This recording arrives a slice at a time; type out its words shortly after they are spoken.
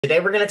Today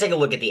we're going to take a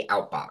look at the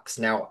outbox.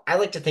 Now, I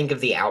like to think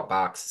of the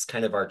outbox as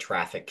kind of our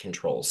traffic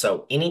control.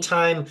 So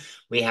anytime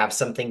we have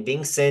something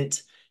being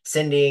sent,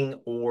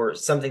 sending, or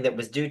something that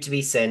was due to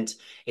be sent,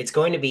 it's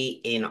going to be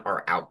in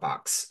our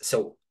outbox.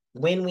 So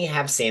when we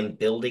have Sam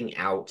building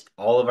out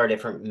all of our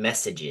different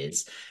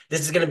messages, this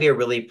is going to be a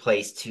really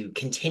place to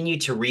continue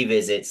to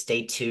revisit,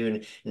 stay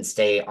tuned, and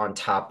stay on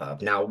top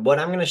of. Now, what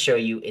I'm going to show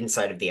you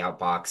inside of the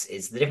outbox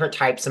is the different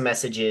types of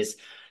messages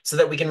so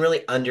that we can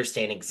really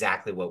understand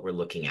exactly what we're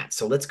looking at.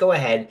 So let's go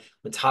ahead,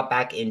 let's hop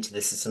back into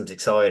the Systems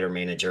Accelerator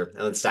Manager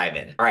and let's dive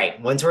in. All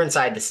right, once we're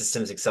inside the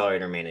Systems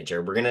Accelerator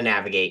Manager, we're going to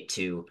navigate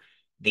to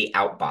the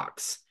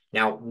Outbox.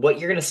 Now, what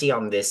you're going to see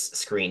on this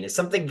screen is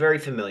something very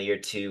familiar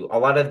to a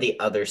lot of the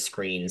other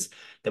screens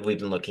that we've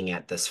been looking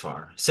at thus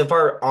far. So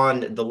far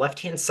on the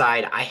left-hand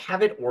side, I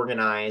have it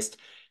organized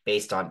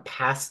based on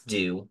past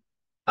due,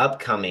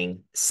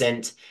 upcoming,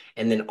 sent,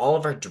 and then all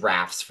of our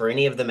drafts for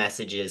any of the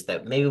messages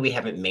that maybe we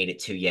haven't made it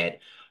to yet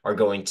are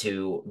going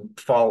to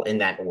fall in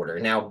that order.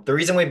 Now, the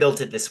reason we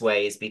built it this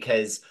way is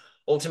because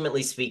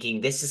ultimately speaking,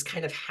 this is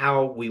kind of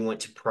how we want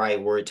to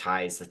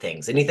prioritize the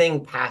things.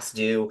 Anything past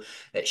due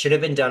that should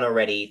have been done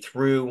already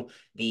through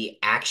the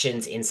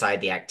actions inside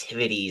the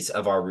activities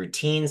of our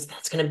routines,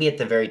 that's going to be at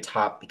the very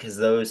top because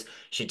those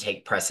should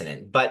take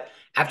precedent. But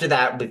after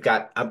that, we've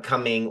got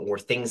upcoming or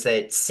things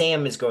that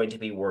Sam is going to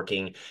be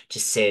working to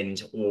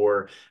send,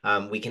 or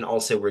we can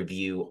also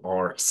review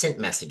our sent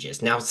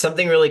messages. Now,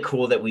 something really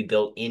cool that we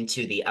built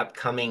into the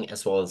upcoming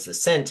as well as the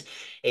sent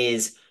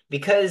is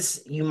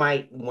because you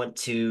might want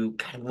to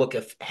kind of look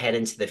ahead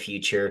into the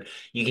future,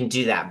 you can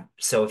do that.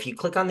 So if you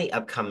click on the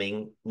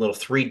upcoming little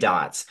three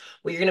dots,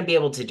 what you're going to be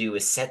able to do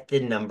is set the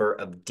number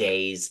of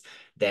days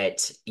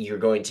that you're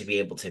going to be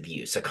able to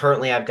view. So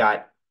currently I've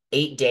got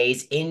 8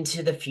 days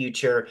into the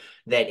future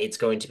that it's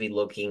going to be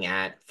looking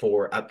at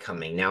for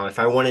upcoming. Now, if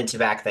I wanted to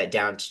back that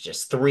down to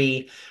just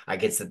 3, I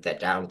could set that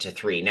down to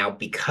 3. Now,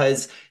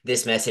 because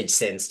this message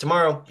sends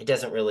tomorrow, it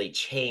doesn't really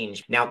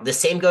change. Now, the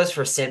same goes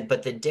for sent,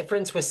 but the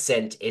difference with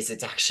sent is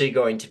it's actually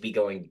going to be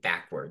going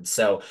backwards.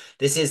 So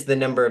this is the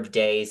number of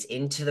days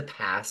into the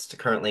past,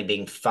 currently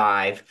being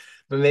 5,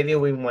 but maybe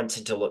we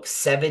wanted to look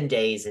 7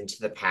 days into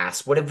the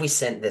past. What if we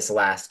sent this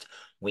last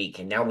week?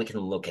 And now we can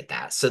look at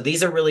that. So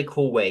these are really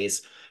cool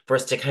ways for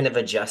us to kind of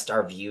adjust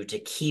our view to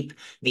keep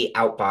the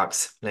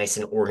outbox nice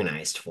and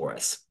organized for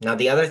us. Now,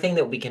 the other thing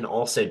that we can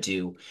also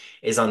do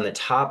is on the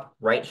top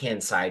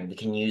right-hand side, we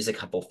can use a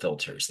couple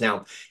filters.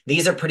 Now,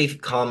 these are pretty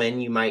common.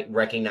 You might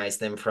recognize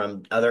them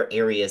from other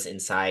areas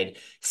inside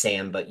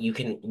SAM, but you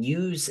can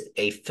use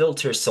a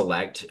filter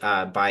select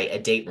by a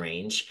date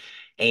range,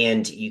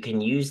 and you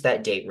can use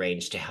that date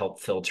range to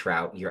help filter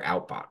out your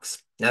outbox.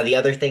 Now, the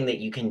other thing that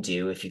you can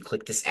do, if you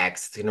click this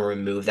X, it's going to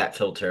remove that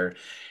filter.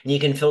 And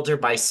you can filter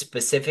by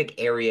specific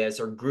areas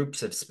or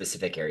groups of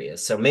specific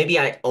areas. So maybe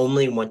I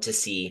only want to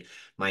see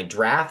my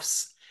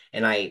drafts,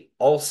 and I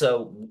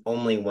also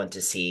only want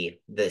to see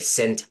the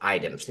sent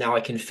items. Now I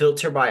can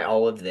filter by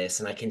all of this,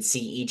 and I can see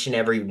each and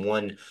every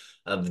one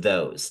of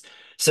those.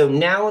 So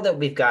now that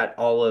we've got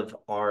all of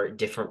our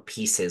different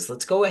pieces,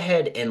 let's go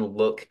ahead and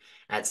look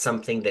at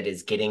something that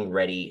is getting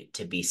ready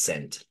to be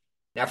sent.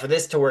 Now, for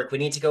this to work, we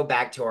need to go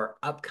back to our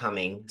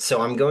upcoming. So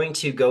I'm going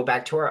to go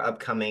back to our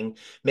upcoming,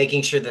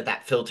 making sure that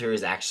that filter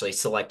is actually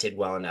selected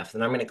well enough.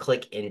 Then I'm going to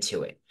click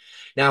into it.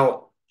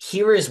 Now,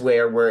 here is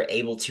where we're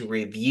able to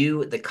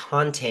review the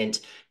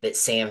content that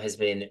Sam has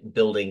been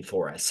building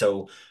for us.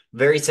 So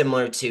very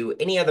similar to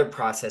any other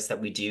process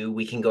that we do,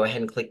 we can go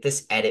ahead and click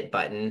this edit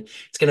button.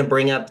 It's going to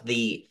bring up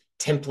the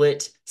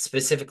template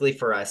specifically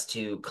for us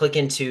to click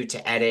into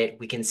to edit.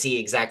 We can see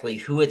exactly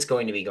who it's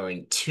going to be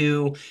going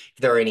to, if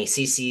there are any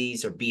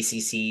CCs or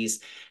BCCs.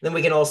 Then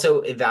we can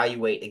also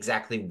evaluate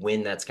exactly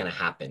when that's going to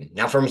happen.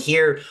 Now from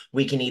here,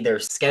 we can either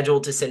schedule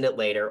to send it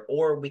later,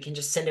 or we can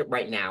just send it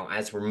right now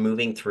as we're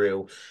moving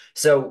through.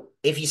 So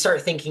if you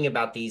start thinking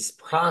about these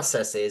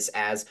processes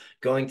as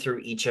going through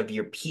each of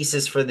your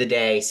pieces for the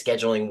day,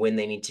 scheduling when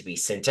they need to be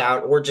sent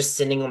out, or just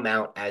sending them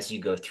out as you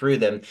go through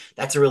them,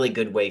 that's a really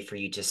good way for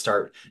you to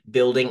start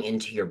building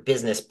into your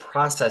business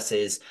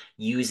processes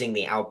using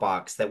the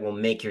outbox that will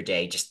make your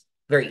day just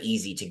very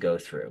easy to go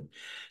through.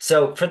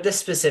 So for this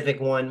specific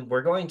one,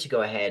 we're going to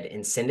go ahead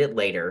and send it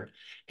later.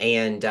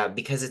 And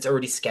because it's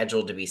already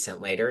scheduled to be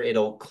sent later,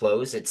 it'll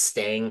close. It's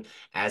staying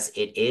as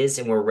it is,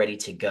 and we're ready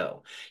to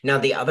go. Now,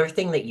 the other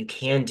thing that you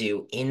can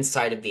do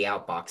inside of the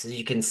outbox is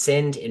you can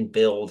send and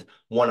build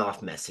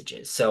one-off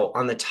messages. So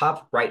on the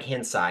top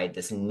right-hand side,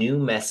 this new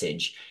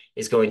message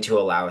is going to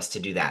allow us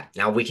to do that.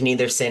 Now we can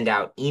either send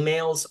out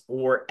emails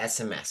or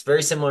SMS,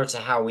 very similar to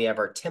how we have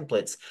our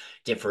templates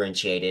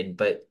differentiated,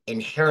 but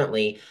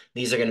inherently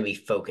these are going to be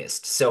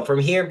focused. So from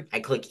here,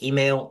 I click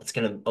email. It's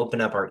going to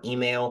open up our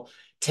email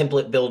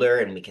template builder,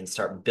 and we can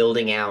start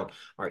building out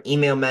our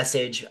email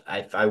message.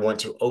 If I want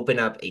to open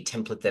up a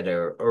template that I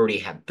already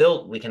have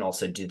built, we can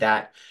also do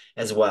that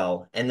as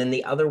well. And then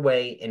the other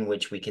way in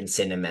which we can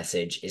send a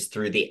message is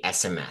through the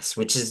SMS,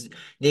 which is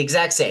the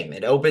exact same.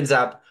 It opens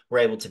up, we're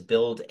able to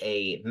build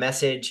a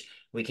message.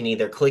 We can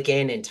either click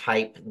in and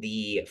type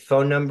the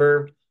phone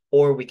number,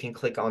 or we can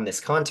click on this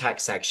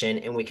contact section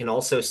and we can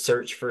also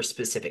search for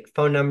specific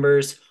phone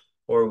numbers,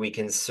 or we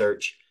can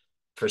search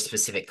for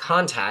specific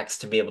contacts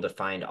to be able to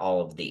find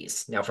all of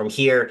these. Now from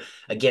here,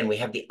 again, we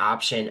have the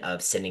option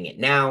of sending it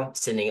now,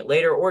 sending it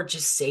later, or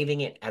just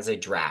saving it as a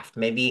draft.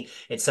 Maybe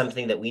it's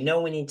something that we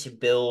know we need to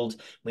build,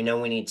 we know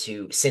we need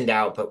to send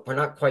out, but we're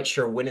not quite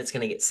sure when it's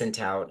going to get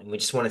sent out, and we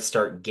just want to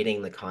start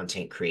getting the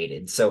content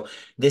created. So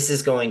this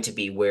is going to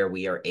be where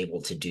we are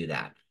able to do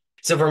that.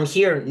 So from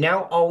here,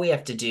 now all we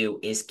have to do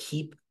is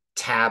keep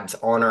tabs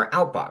on our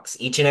Outbox.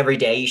 Each and every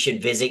day, you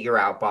should visit your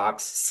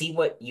Outbox, see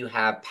what you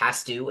have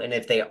past due, and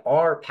if they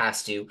are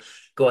past due,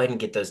 go ahead and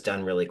get those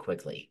done really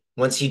quickly.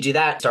 Once you do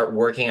that, start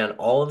working on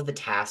all of the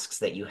tasks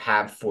that you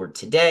have for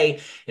today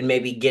and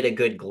maybe get a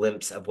good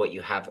glimpse of what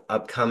you have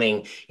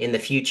upcoming in the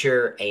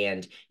future.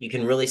 And you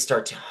can really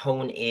start to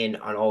hone in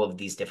on all of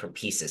these different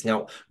pieces.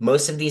 Now,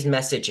 most of these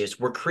messages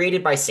were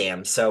created by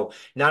Sam. So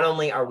not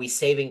only are we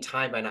saving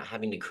time by not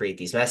having to create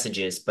these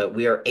messages, but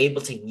we are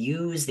able to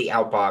use the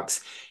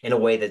Outbox in a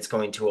way that's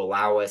going to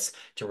allow us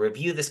to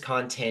review this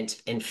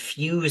content,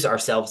 infuse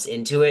ourselves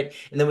into it,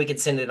 and then we can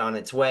send it on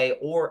its way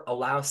or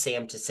allow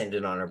Sam to send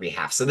it on our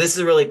behalf. So this is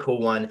a really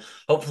cool one.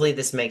 Hopefully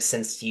this makes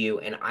sense to you,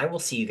 and I will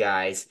see you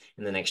guys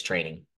in the next training.